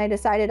 I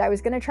decided I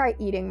was going to try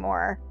eating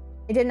more.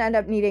 I didn't end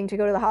up needing to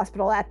go to the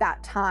hospital at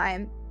that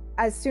time.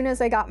 As soon as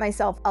I got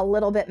myself a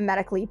little bit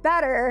medically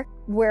better,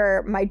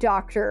 where my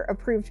doctor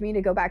approved me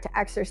to go back to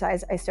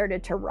exercise, I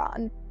started to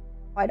run.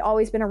 I'd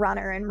always been a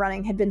runner, and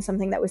running had been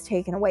something that was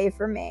taken away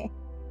from me.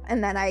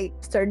 And then I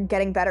started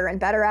getting better and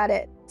better at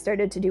it,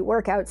 started to do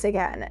workouts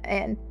again,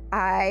 and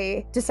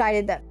I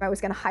decided that I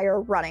was going to hire a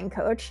running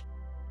coach.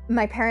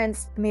 My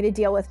parents made a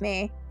deal with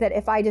me that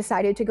if I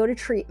decided to go to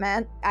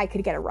treatment, I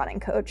could get a running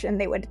coach and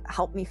they would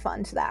help me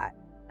fund that.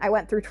 I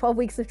went through 12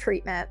 weeks of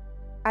treatment.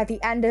 At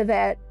the end of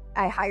it,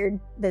 I hired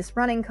this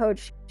running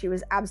coach. She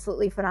was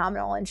absolutely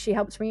phenomenal, and she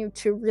helped me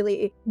to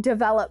really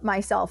develop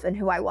myself and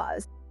who I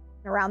was.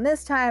 Around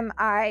this time,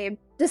 I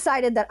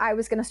decided that I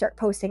was going to start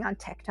posting on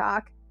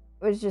TikTok.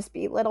 It would just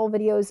be little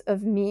videos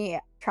of me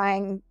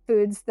trying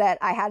foods that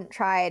I hadn't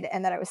tried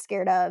and that I was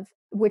scared of,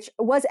 which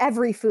was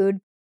every food.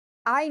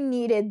 I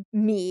needed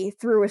me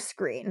through a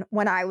screen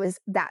when I was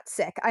that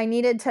sick. I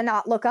needed to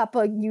not look up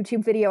a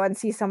YouTube video and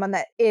see someone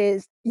that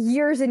is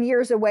years and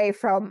years away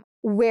from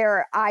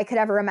where I could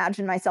ever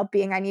imagine myself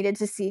being. I needed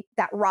to see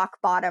that rock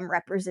bottom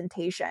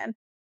representation.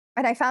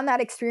 And I found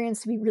that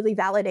experience to be really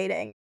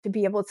validating, to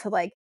be able to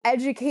like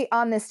educate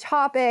on this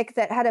topic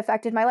that had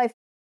affected my life.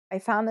 I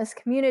found this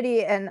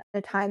community in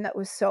a time that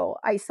was so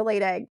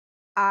isolating.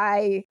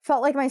 I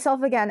felt like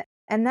myself again.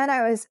 And then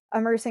I was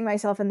immersing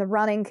myself in the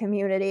running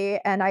community,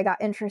 and I got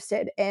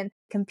interested in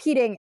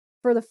competing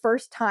for the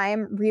first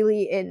time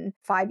really in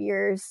 5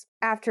 years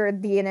after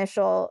the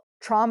initial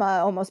trauma,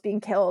 almost being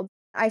killed.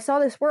 I saw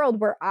this world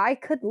where I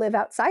could live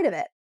outside of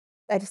it.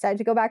 I decided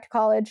to go back to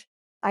college.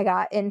 I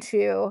got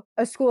into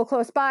a school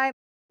close by.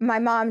 My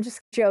mom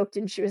just joked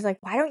and she was like,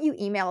 "Why don't you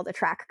email the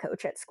track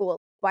coach at school?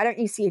 Why don't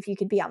you see if you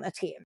could be on the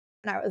team?"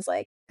 And I was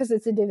like, because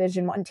it's a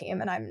Division I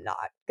team and I'm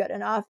not good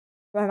enough.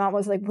 My mom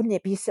was like, "Wouldn't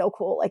it be so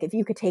cool? Like if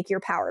you could take your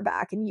power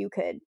back and you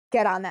could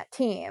get on that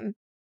team."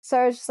 So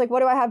I was just like,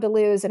 what do I have to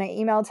lose? And I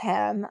emailed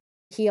him.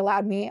 He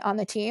allowed me on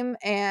the team,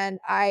 and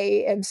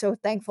I am so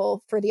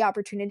thankful for the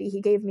opportunity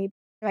he gave me.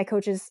 My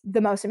coach is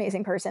the most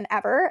amazing person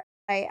ever.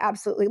 I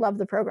absolutely love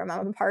the program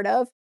I'm a part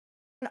of.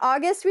 In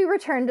August, we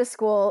returned to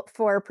school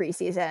for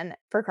preseason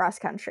for cross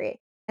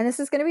country. And this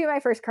is going to be my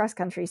first cross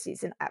country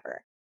season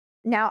ever.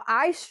 Now,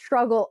 I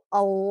struggle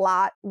a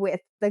lot with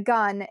the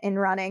gun in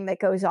running that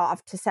goes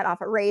off to set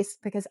off a race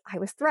because I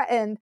was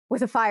threatened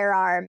with a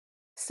firearm.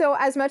 So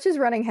as much as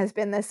running has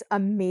been this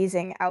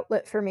amazing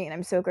outlet for me, and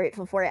I'm so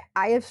grateful for it,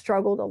 I have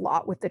struggled a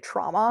lot with the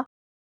trauma.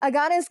 a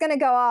gun is going to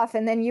go off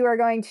and then you are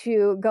going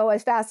to go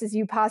as fast as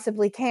you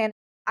possibly can.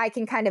 I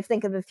can kind of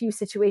think of a few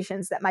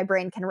situations that my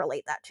brain can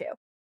relate that to.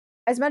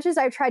 As much as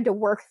I've tried to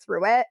work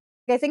through it,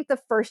 I think the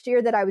first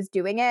year that I was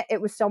doing it,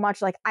 it was so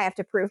much like I have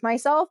to prove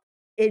myself.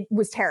 It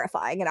was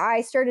terrifying. And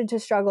I started to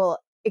struggle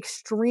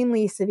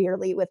extremely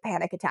severely with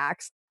panic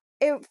attacks.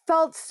 It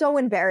felt so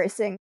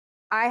embarrassing.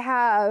 I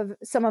have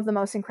some of the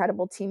most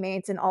incredible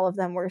teammates, and all of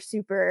them were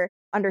super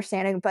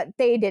understanding, but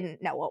they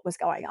didn't know what was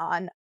going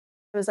on.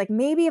 It was like,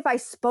 maybe if I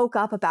spoke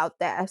up about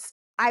this,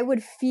 I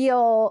would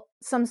feel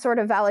some sort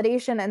of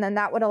validation, and then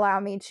that would allow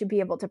me to be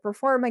able to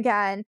perform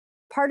again.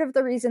 Part of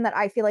the reason that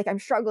I feel like I'm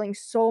struggling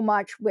so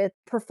much with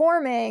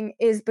performing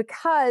is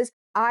because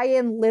I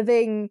am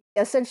living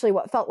essentially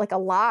what felt like a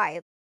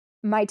lie.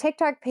 My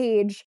TikTok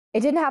page,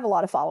 it didn't have a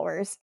lot of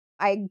followers.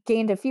 I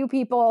gained a few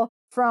people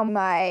from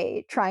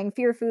my trying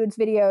fear foods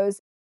videos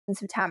in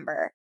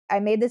September.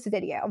 I made this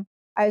video.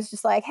 I was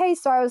just like, hey,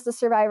 so I was the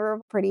survivor of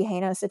a pretty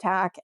heinous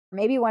attack.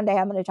 Maybe one day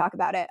I'm going to talk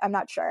about it. I'm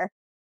not sure.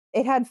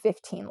 It had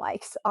 15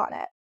 likes on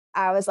it.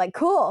 I was like,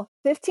 cool,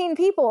 15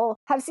 people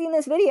have seen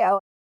this video.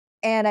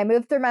 And I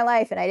moved through my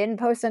life and I didn't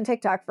post on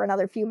TikTok for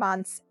another few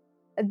months.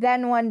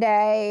 Then one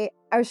day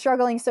I was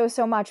struggling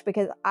so much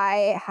because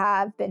I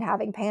have been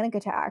having panic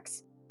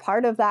attacks.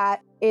 Part of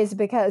that is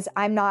because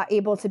I'm not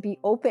able to be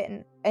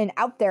open and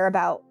out there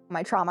about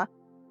my trauma.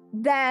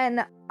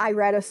 Then I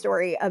read a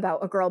story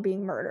about a girl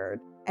being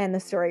murdered, and the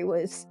story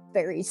was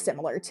very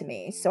similar to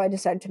me. So I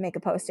decided to make a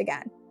post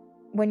again.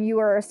 When you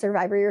are a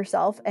survivor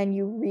yourself and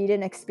you read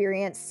an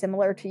experience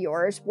similar to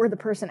yours where the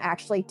person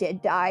actually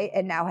did die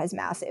and now has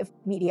massive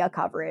media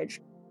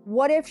coverage,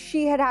 what if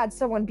she had had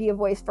someone be a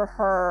voice for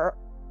her?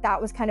 That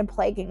was kind of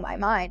plaguing my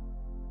mind.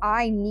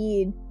 I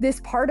need this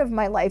part of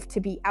my life to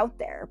be out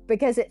there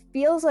because it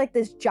feels like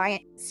this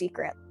giant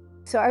secret.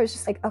 So I was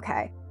just like,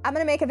 okay, I'm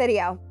going to make a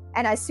video.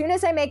 And as soon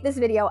as I make this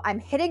video, I'm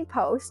hitting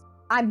post.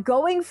 I'm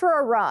going for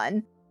a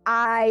run.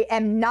 I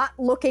am not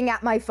looking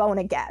at my phone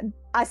again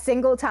a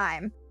single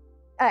time.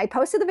 I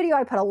posted the video.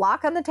 I put a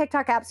lock on the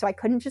TikTok app so I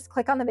couldn't just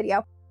click on the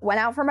video. Went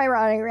out for my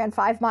run. I ran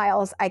 5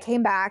 miles. I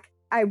came back.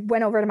 I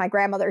went over to my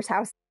grandmother's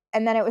house.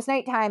 And then it was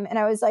nighttime. And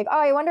I was like, oh,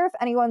 I wonder if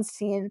anyone's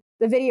seen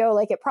the video.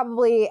 Like, it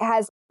probably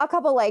has a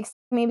couple likes,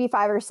 maybe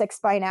 5 or 6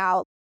 by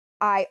now.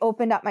 I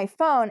opened up my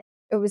phone.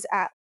 It was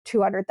at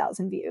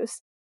 200,000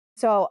 views.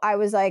 So I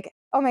was like,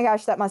 oh my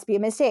gosh, that must be a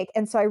mistake.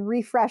 And so I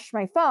refreshed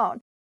my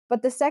phone.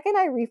 But the second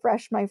I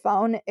refreshed my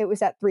phone, it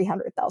was at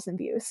 300,000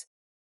 views.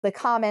 The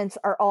comments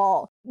are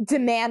all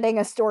demanding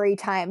a story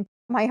time.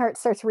 My heart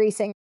starts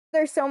racing.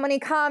 There's so many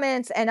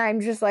comments, and I'm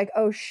just like,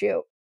 oh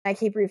shoot. I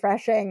keep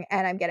refreshing,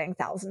 and I'm getting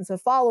thousands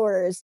of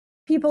followers.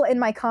 People in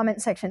my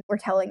comment section were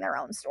telling their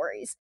own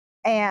stories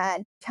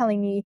and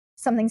telling me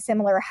something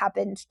similar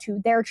happened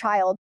to their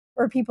child,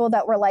 or people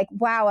that were like,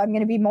 wow, I'm going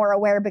to be more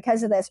aware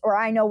because of this, or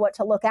I know what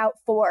to look out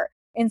for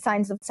in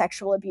signs of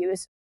sexual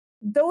abuse.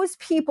 Those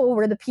people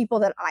were the people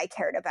that I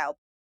cared about.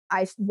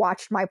 I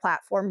watched my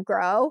platform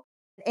grow.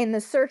 In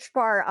the search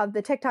bar of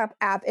the TikTok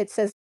app, it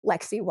says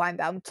Lexi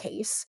Weinbaum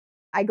case.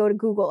 I go to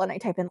Google and I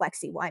type in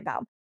Lexi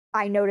Weinbaum.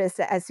 I notice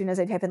that as soon as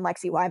I type in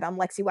Lexi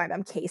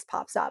Weinbaum case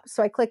pops up.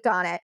 So I clicked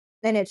on it,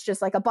 and it's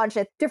just like a bunch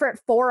of different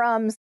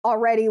forums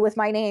already with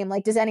my name.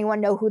 Like, does anyone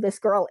know who this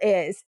girl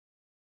is?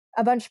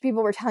 A bunch of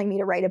people were telling me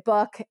to write a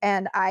book,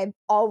 and I've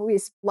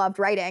always loved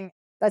writing.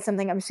 That's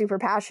something I'm super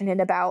passionate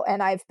about.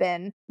 And I've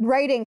been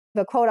writing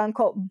the quote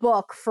unquote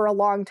book for a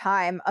long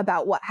time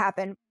about what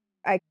happened.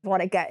 I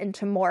want to get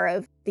into more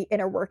of the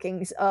inner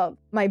workings of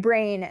my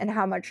brain and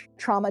how much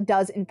trauma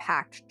does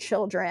impact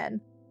children.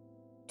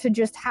 To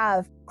just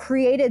have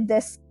created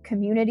this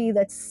community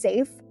that's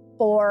safe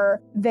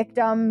for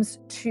victims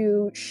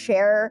to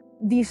share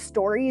these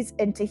stories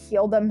and to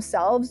heal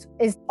themselves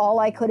is all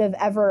I could have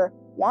ever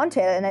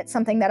wanted. And it's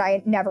something that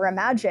I never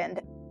imagined.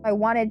 I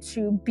wanted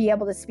to be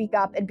able to speak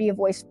up and be a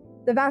voice.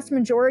 The vast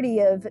majority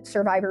of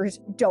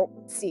survivors don't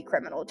see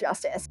criminal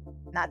justice.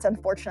 That's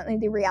unfortunately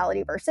the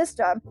reality of our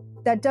system.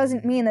 That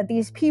doesn't mean that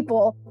these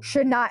people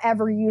should not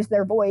ever use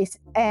their voice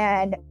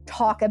and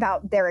talk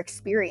about their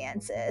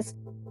experiences.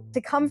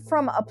 To come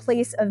from a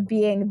place of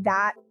being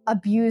that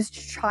abused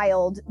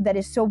child that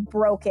is so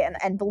broken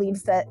and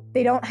believes that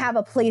they don't have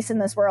a place in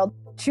this world,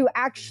 to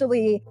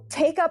actually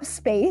take up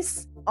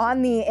space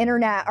on the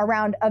internet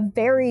around a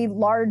very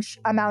large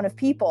amount of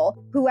people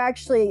who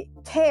actually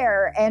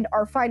care and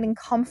are finding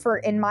comfort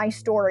in my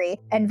story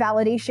and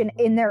validation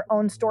in their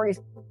own stories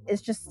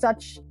is just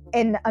such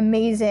an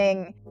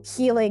amazing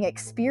healing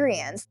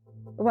experience.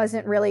 It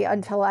wasn't really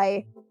until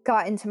I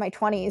got into my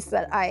 20s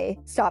that I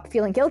stopped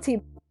feeling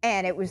guilty,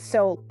 and it was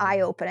so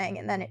eye-opening,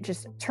 and then it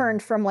just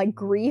turned from like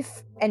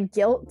grief and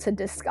guilt to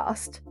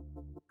disgust.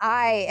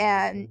 I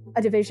am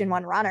a Division I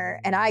runner,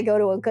 and I go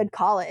to a good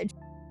college.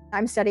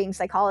 I'm studying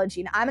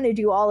psychology, and I'm going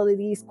to do all of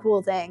these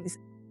cool things.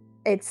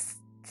 It's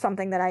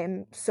something that I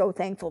am so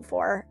thankful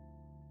for.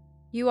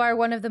 You are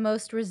one of the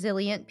most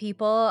resilient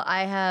people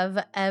I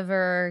have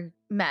ever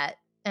met.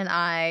 And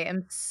I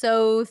am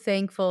so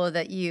thankful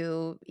that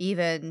you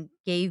even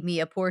gave me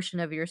a portion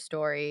of your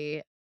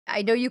story.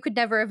 I know you could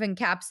never have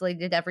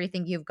encapsulated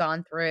everything you've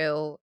gone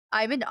through.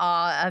 I'm in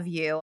awe of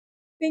you.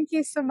 Thank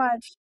you so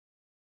much.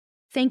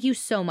 Thank you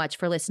so much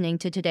for listening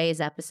to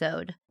today's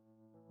episode.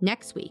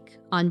 Next week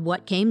on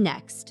What Came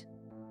Next.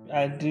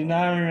 I do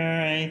not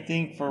remember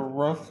anything for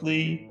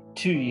roughly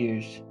 2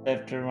 years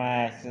after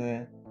my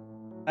accident.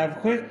 I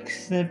have quick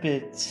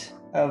snippets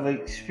of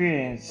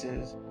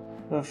experiences,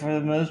 but for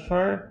the most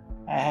part,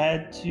 I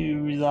had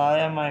to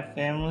rely on my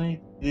family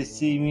to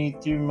see me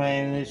through my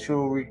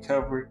initial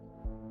recovery.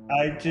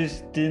 I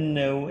just didn't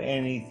know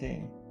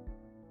anything.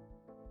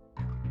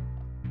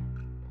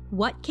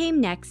 What Came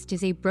Next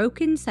is a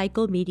Broken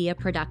Cycle Media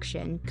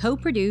production,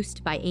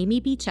 co-produced by Amy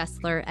B.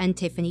 Chesler and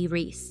Tiffany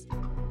Reese.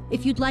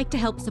 If you'd like to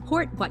help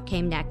support What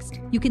Came Next,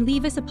 you can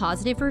leave us a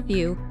positive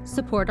review,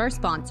 support our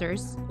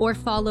sponsors, or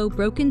follow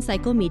Broken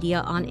Cycle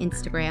Media on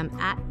Instagram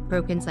at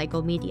Broken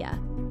Cycle Media.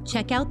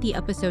 Check out the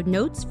episode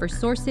notes for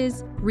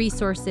sources,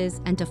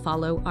 resources, and to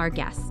follow our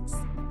guests.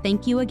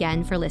 Thank you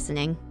again for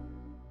listening.